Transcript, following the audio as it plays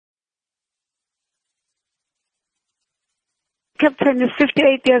Captain is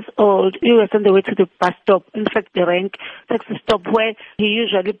 58 years old. He was on the way to the bus stop, in fact the rank taxi stop where he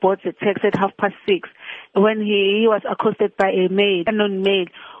usually boards a taxi at 6:30 when he was accosted by a unknown male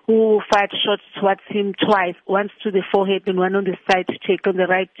who fired shots towards him twice, once to the forehead and one on the side cheek, on the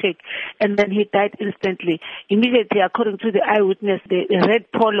right cheek, and then he died instantly. Immediately, according to the eyewitness, the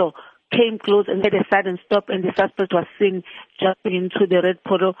red Polo came close and made a sudden stop, and the suspect was seen jumping into the red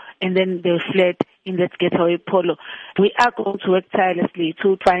Polo, and then they fled in that getaway Polo. We are going to work tirelessly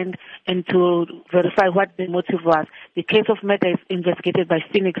to find and to verify what the motive was. The case of murder is investigated by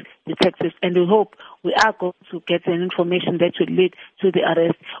Phoenix detectives, and we hope we are going to get an information that will lead to the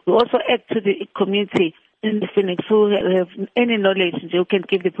arrest. We also act to the community in the Phoenix who have any knowledge, who can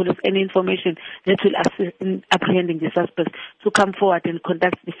give the police any information that will assist in apprehending the suspects, to come forward and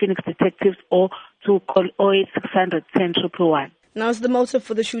contact the Phoenix detectives or to call 0800 10 111. Now, is the motive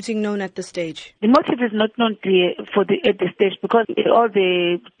for the shooting known at this stage? The motive is not known at this stage because all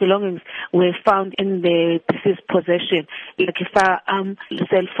the belongings were found in the deceased's possession, like a firearm,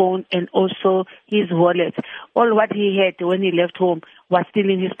 cell phone, and also his wallet. All what he had when he left home was still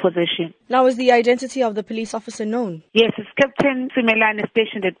in his possession. Now, is the identity of the police officer known? Yes, it's Captain Simelane,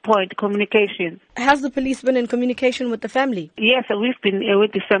 stationed at Point Communications. Has the police been in communication with the family? Yes, we've been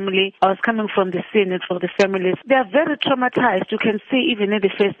with the family. I was coming from the scene and from the families. They are very traumatized. You can see even in the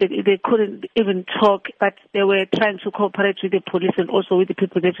face that they couldn't even talk, but they were trying to cooperate with the police and also with the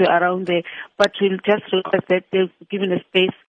people that were around there. But we'll just request that they're given a space